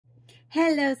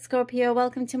Hello Scorpio,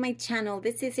 welcome to my channel.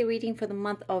 This is a reading for the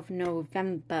month of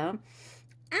November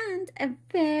and a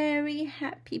very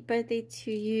happy birthday to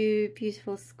you,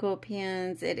 beautiful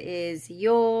Scorpions. It is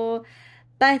your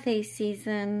birthday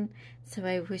season, so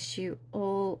I wish you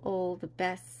all the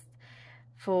best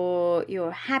for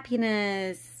your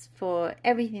happiness, for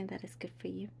everything that is good for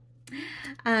you.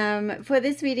 For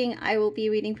this reading, I will be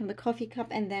reading from the coffee cup,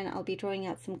 and then I'll be drawing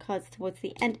out some cards towards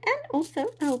the end, and also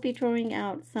I'll be drawing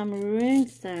out some rune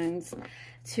stones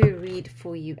to read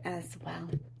for you as well.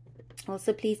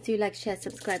 Also, please do like, share,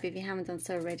 subscribe if you haven't done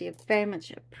so already. I very much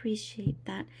appreciate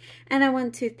that. And I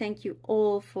want to thank you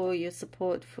all for your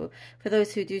support, for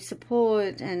those who do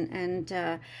support and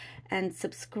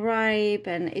subscribe,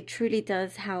 and it truly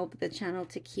does help the channel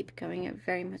to keep going. I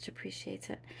very much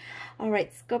appreciate it. All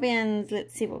right, Scorpions,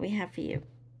 let's see what we have for you.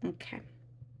 Okay.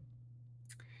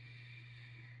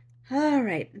 All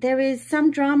right, there is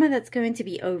some drama that's going to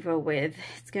be over with.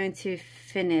 It's going to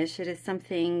finish. It is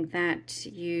something that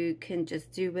you can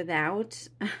just do without.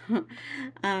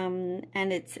 And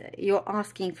you're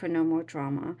asking for no more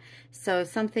drama. So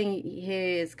something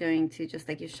here is going to, just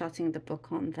like you're shutting the book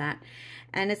on that.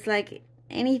 And it's like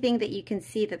anything that you can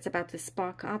see that's about to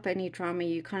spark up any drama,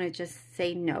 you kind of just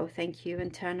say no, thank you,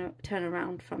 and turn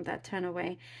around from that, turn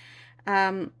away.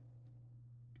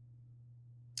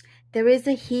 There is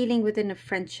a healing within a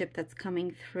friendship that's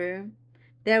coming through.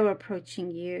 They're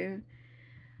approaching you.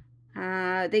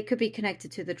 They could be connected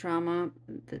to the drama.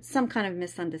 Some kind of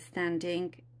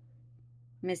misunderstanding,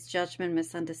 misjudgment,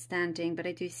 misunderstanding. But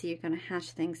I do see you're going to hash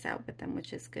things out with them,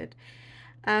 which is good.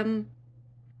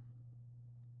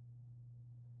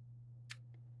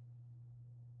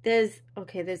 There's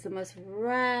the most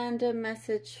random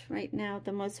message right now.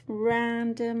 The most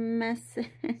random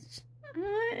message.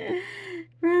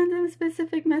 Random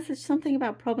specific message, something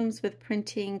about problems with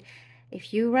printing.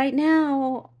 If you right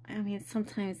now, I mean,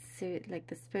 sometimes like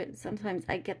the spirit, sometimes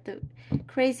I get the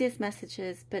craziest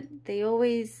messages, but they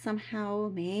always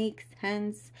somehow make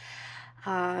sense.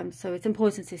 So it's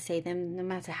important to say them no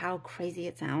matter how crazy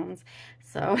it sounds.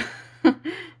 So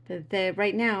but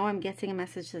right now I'm getting a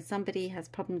message that somebody has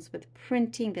problems with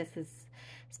printing. This is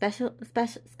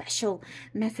special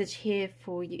message here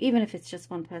for you. Even if it's just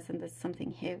one person, there's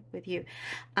something here with you.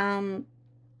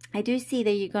 I do see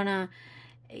that you're gonna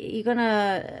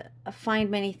find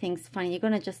many things funny. You're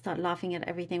gonna just start laughing at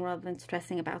everything rather than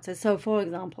stressing about it. So for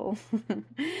example,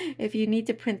 if you need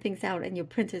to print things out and your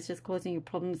printer is just causing you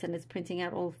problems and it's printing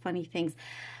out all funny things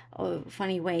or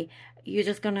funny way, you're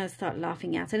just gonna start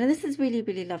laughing at it. And this is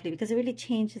really lovely because it really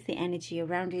changes the energy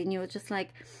around you, and you're just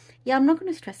like, yeah, I'm not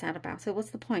going to stress out about it.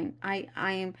 What's the point? I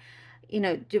am, you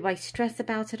know, do I stress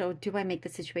about it, or do I make the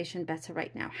situation better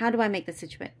right now? How do I make the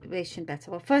situation better?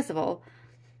 Well, first of all,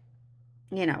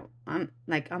 you know, I'm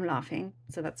laughing.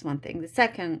 So that's one thing.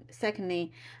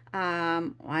 Secondly,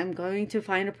 I'm going to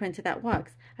find a printer that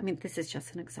works. I mean, this is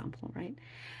just an example, right?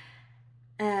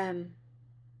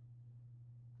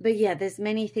 But yeah, there's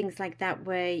many things like that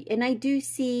way. And I do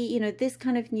see, you know, this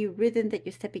kind of new rhythm that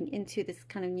you're stepping into, this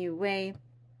kind of new way.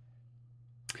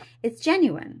 It's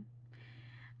genuine.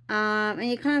 And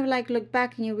you kind of like look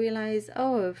back and you realize,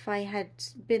 oh, if I had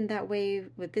been that way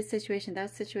with this situation,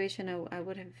 that situation, I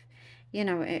would have, you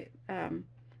know,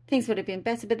 things would have been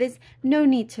better. But there's no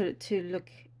need to look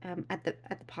at the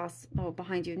past or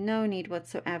behind you. No need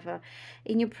whatsoever.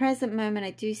 In your present moment,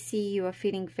 I do see you are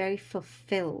feeling very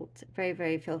fulfilled,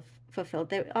 very fulfilled.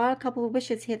 There are a couple of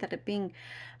wishes here that are being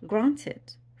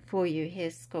granted for you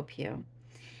here, Scorpio.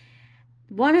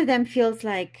 One of them feels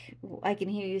like, I can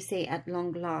hear you say, at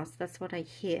long last. That's what I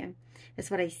hear. That's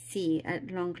what I see,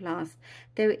 at long last.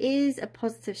 There is a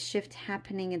positive shift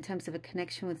happening in terms of a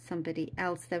connection with somebody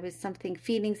else. There is something,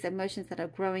 feelings, emotions that are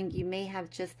growing. You may have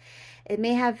just, it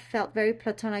may have felt very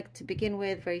platonic to begin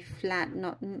with, very flat,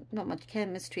 not much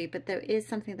chemistry, but there is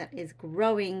something that is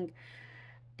growing.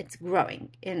 It's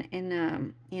growing in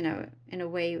you know, in a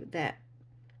way that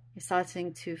you're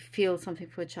starting to feel something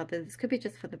for each other. This could be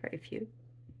just for the very few.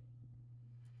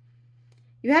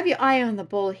 You have your eye on the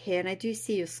ball here, and I do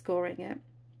see you scoring it.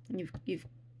 You've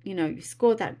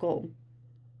scored that goal.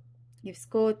 You've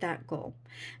scored that goal,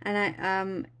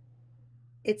 and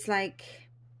it's like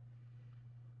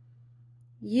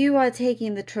you are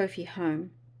taking the trophy home.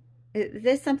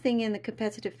 There's something in the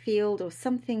competitive field or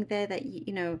something there that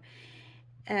you know.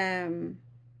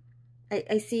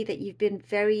 I see that you've been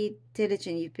very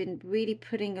diligent. You've been really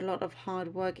putting a lot of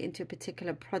hard work into a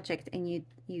particular project, and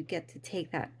you get to take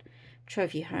that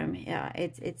trophy home. Yeah,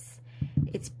 it's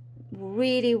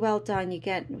really well done. You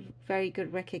get very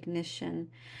good recognition.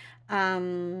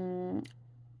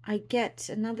 I I get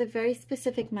another very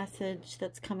specific message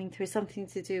that's coming through, something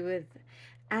to do with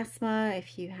asthma,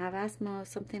 if you have asthma or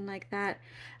something like that.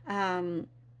 You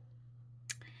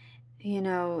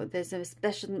know, there's a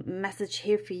special message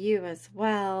here for you as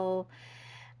well.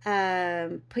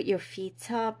 Put your feet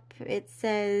up. It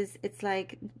says it's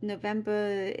like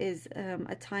November is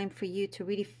a time for you to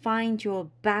really find your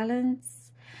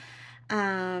balance,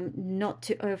 not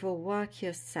to overwork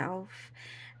yourself.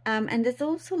 And there's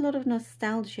also a lot of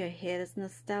nostalgia here. There's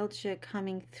nostalgia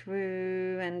coming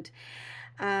through, and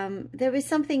there is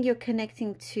something you're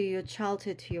connecting to your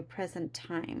childhood, to your present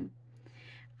time,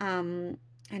 and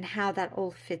how that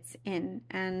all fits in.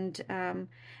 And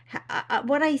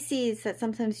what I see is that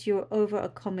sometimes you're over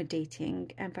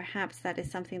accommodating, and perhaps that is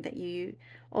something that you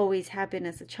always have been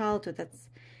as a child, or that's,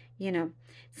 you know,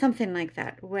 something like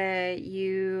that, where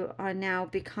you are now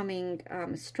becoming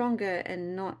stronger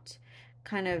and not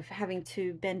kind of having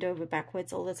to bend over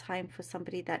backwards all the time for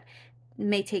somebody that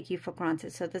may take you for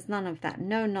granted. So there's none of that,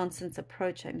 no nonsense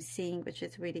approach I'm seeing, which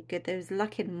is really good. There's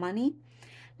luck in money,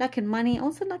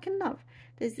 also luck in love.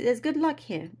 There's good luck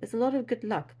here. There's a lot of good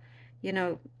luck, you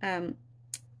know.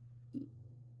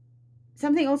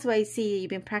 Something also I see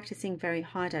you've been practicing very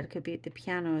hard at. It could be the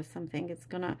piano or something. It's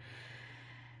gonna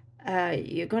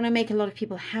you're gonna make a lot of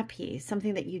people happy.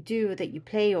 Something that you do, that you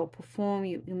play or perform,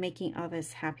 you're making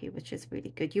others happy, which is really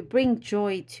good. You bring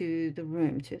joy to the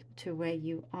room, to where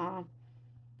you are.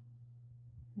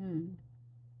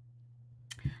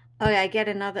 Oh, yeah, I get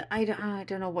another. I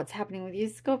don't know what's happening with you,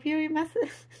 Scorpio.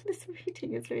 This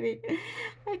reading is really.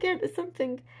 I get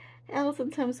something else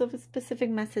in terms of a specific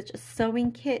message. A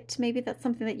sewing kit. Maybe that's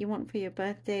something that you want for your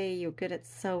birthday. You're good at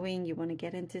sewing. You want to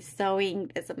get into sewing.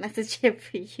 There's a message here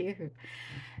for you.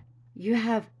 You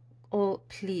have all.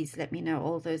 Please let me know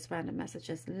all those random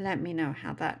messages. Let me know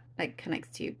how that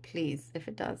connects to you, please, if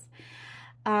it does.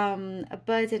 A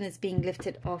burden is being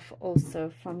lifted off also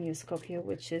from you, Scorpio,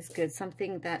 which is good.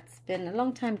 Something that's been a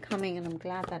long time coming, and I'm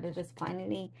glad that it is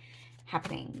finally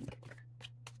happening.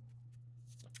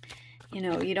 You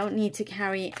know, you don't need to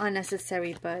carry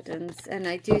unnecessary burdens, and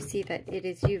I do see that it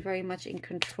is you very much in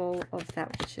control of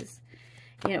that, which is,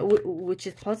 you know, which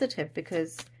is positive,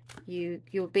 because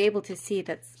you'll be able to see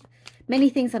that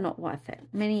many things are not worth it.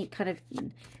 Many kind of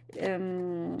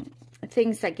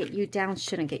things that get you down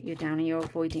shouldn't get you down, and you're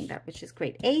avoiding that, which is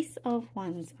great. Ace of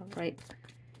Wands. All right,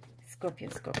 Scorpio,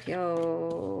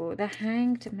 Scorpio. The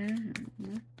Hanged Man.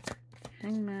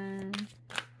 Hangman.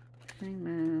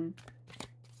 Hangman.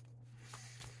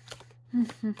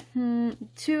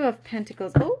 Two of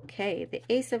Pentacles. Okay, the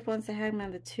Ace of Wands, the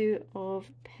Hangman, the Two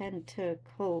of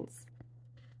Pentacles.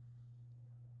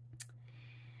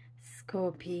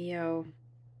 Scorpio.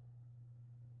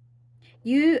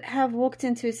 You have walked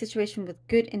into a situation with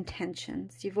good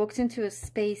intentions. You've walked into a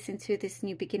space, into this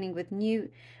new beginning with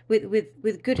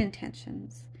good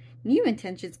intentions. New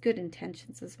intentions, good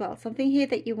intentions as well. Something here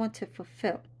that you want to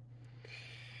fulfill.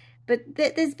 But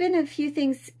there's been a few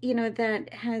things, you know, that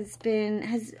I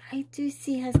do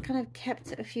see has kind of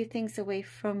kept a few things away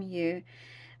from you.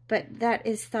 But that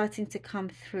is starting to come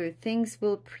through. Things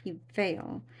will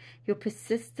prevail. Your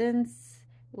persistence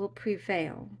will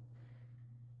prevail.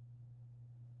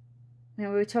 Now,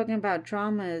 we were talking about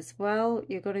drama as well.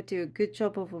 You're going to do a good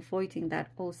job of avoiding that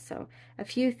also. A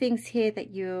few things here that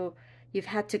you've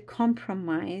had to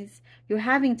compromise. You're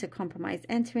having to compromise.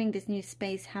 Entering this new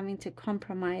space, having to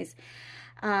compromise,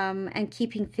 and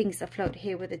keeping things afloat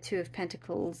here with the Two of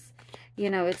Pentacles.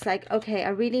 You know, it's like, okay,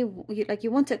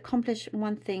 you want to accomplish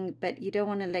one thing, but you don't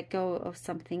want to let go of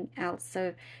something else.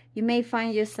 So you may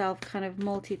find yourself kind of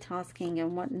multitasking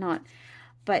and whatnot.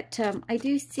 But I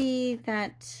do see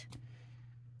that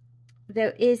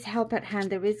there is help at hand.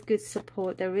 There is good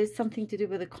support. There is something to do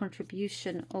with a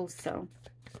contribution also.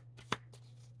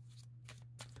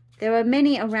 There are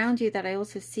many around you that I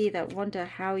also see that wonder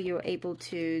how you're able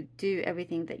to do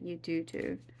everything that you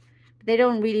do. They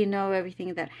don't really know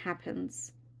everything that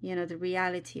happens, you know, the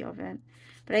reality of it.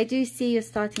 But I do see you're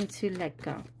starting to let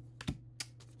go.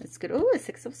 That's good. Oh, a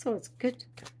Six of Swords. Good.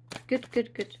 Good,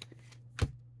 good, good.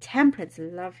 Temperance.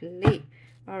 Lovely.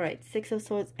 All right. Six of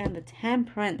Swords and the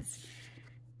Temperance.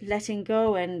 Letting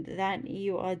go, and that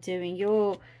you are doing.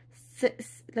 You're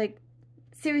like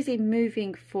seriously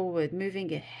moving forward,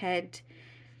 moving ahead.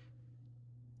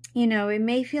 You know, it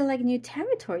may feel like new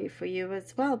territory for you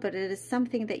as well, but it is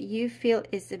something that you feel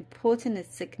is important, is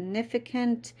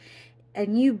significant, a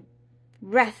new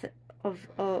breath of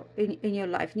in your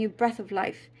life, new breath of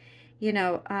life. You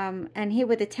know, and here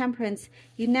with the Temperance,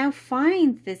 you now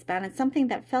find this balance, something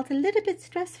that felt a little bit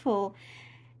stressful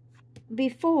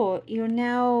before. You're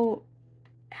now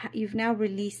you've now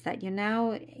released that. You're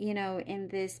now, you know, in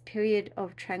this period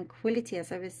of tranquility.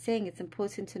 As I was saying, it's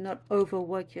important to not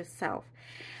overwork yourself.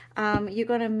 You're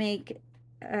going to make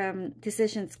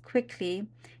decisions quickly,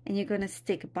 and you're going to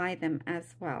stick by them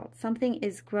as well. Something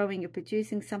is growing. You're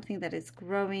producing something that is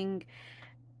growing.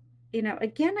 You know,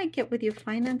 again, I get with your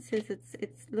finances,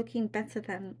 it's looking better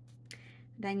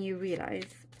than you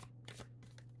realize.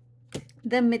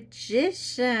 The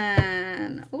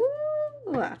Magician.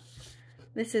 Ooh,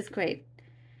 this is great.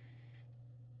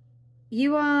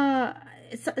 You are,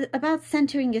 it's about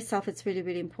centering yourself. It's really,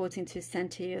 really important to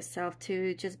center yourself,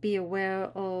 to just be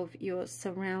aware of your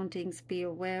surroundings, be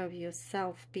aware of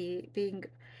yourself, being,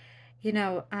 you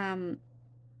know,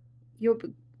 you're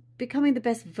becoming the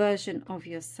best version of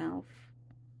yourself.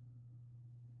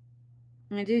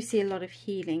 And I do see a lot of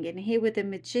healing. And here with the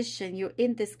Magician, you're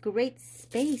in this great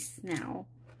space now.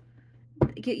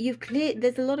 You've cleared,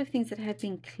 there's a lot of things that have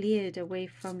been cleared away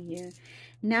from you.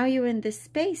 Now you're in this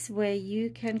space where you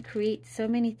can create so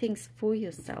many things for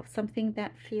yourself. Something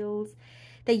that feels,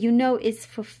 that you know is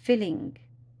fulfilling.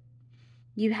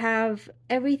 You have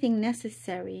everything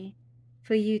necessary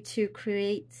for you to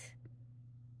create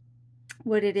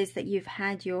what it is that you've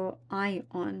had your eye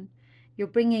on. You're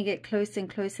bringing it closer and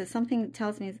closer. Something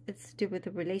tells me it's to do with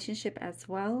the relationship as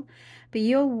well. But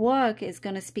your work is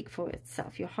going to speak for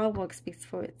itself. Your hard work speaks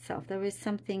for itself. There is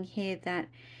something here that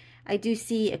I do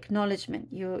see acknowledgement.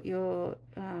 You're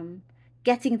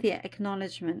getting the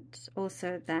acknowledgement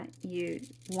also that you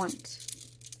want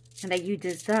and that you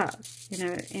deserve, you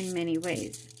know, in many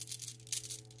ways.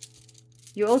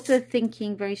 You're also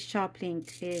thinking very sharply and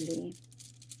clearly.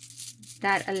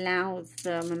 That allows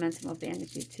the momentum of the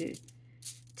energy to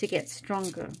get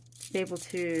stronger, to be able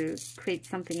to create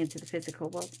something into the physical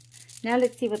world. Now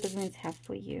let's see what the runes have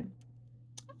for you.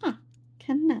 Ah,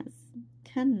 Canaz.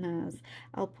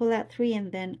 I'll pull out 3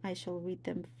 and then I shall read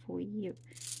them for you.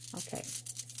 Okay,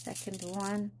 second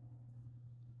one.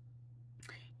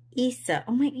 Issa.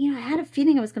 Oh my, you know, I had a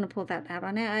feeling I was going to pull that out.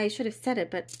 I should have said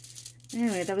it, but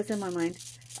anyway, that was in my mind.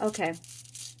 Okay,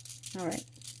 all right.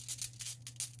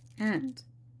 And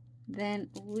then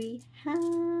we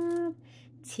have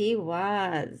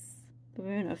Tiwaz, the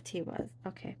rune of Tiwaz.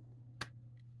 Okay.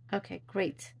 Okay,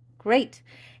 great. Great.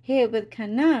 Here with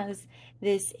Canaz,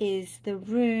 this is the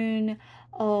rune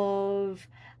of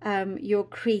your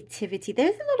creativity.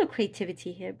 There's a lot of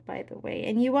creativity here, by the way.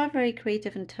 And you are very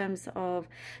creative in terms of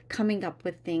coming up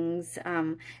with things,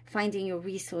 finding your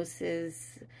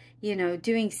resources, you know,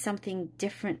 doing something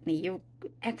differently. You're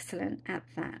excellent at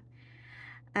that.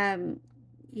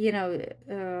 You know,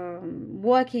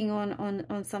 working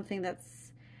on something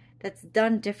that's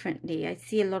done differently. I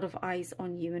see a lot of eyes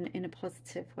on you in a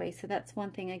positive way. So that's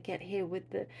one thing I get here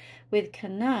with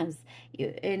Canaz.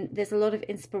 And there's a lot of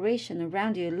inspiration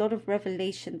around you, a lot of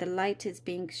revelation. The light is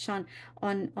being shone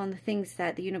on the things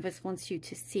that the universe wants you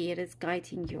to see. It is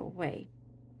guiding your way.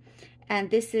 And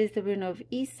this is the rune of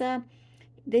Issa.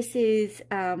 This is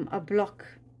a block,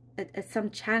 some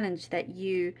challenge that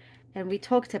you, and we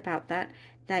talked about that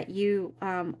you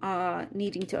are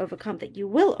needing to overcome, that you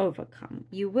will overcome.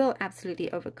 You will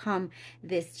absolutely overcome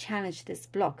this challenge, this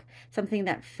block, something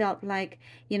that felt like,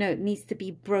 you know, needs to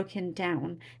be broken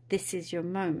down. This is your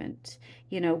moment,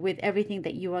 you know, with everything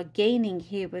that you are gaining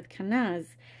here with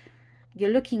Canaz. You're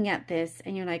looking at this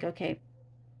and you're like, okay,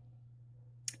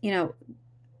 you know,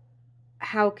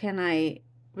 how can I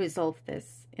resolve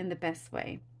this in the best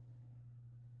way?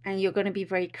 And you're going to be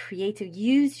very creative.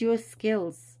 Use your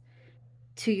skills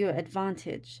to your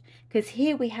advantage, because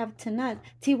here we have Tiwaz.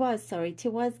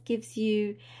 Tiwaz gives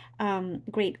you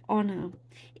great honor.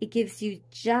 It gives you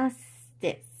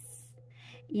justice,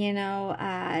 you know,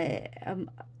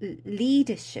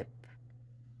 leadership.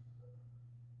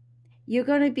 You're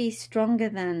going to be stronger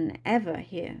than ever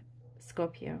here,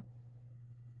 Scorpio.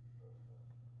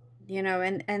 You know,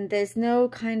 and there's no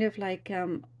kind of like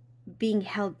being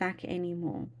held back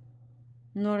anymore.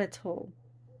 Not at all.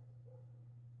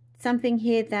 Something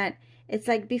here that it's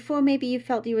like before maybe you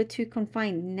felt you were too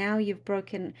confined. Now you've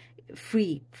broken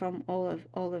free from all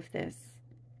of this.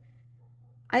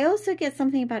 I also get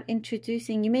something about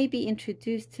introducing. You may be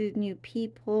introduced to new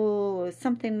people or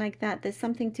something like that. There's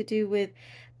something to do with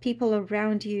people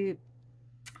around you.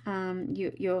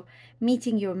 You're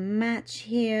meeting your match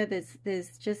here.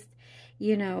 There's just,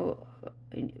 you know,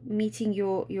 meeting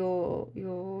your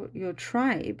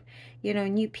tribe, you know,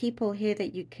 new people here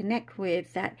that you connect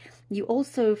with, that you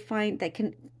also find that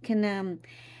can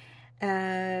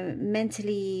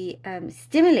mentally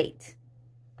stimulate,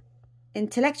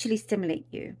 intellectually stimulate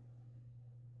you,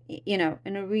 you know,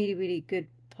 in a really, really good,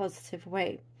 positive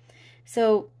way.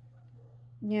 So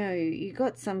You know, you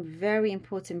got some very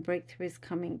important breakthroughs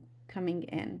coming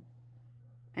in,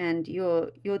 and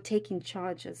you're taking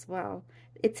charge as well.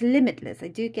 It's limitless. I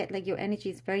do get like your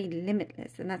energy is very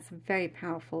limitless, and that's very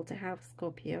powerful to have,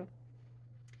 Scorpio.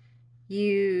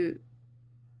 You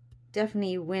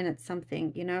definitely win at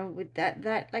something, you know, with that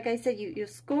like I said, you're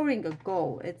scoring a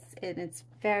goal. It's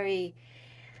very,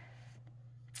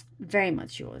 very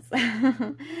much yours.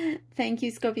 Thank you,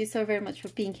 Scorpio, so very much for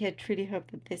being here. Truly hope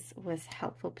that this was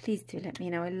helpful. Please do let me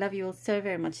know. I love you all so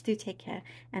very much. Do take care,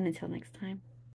 and until next time.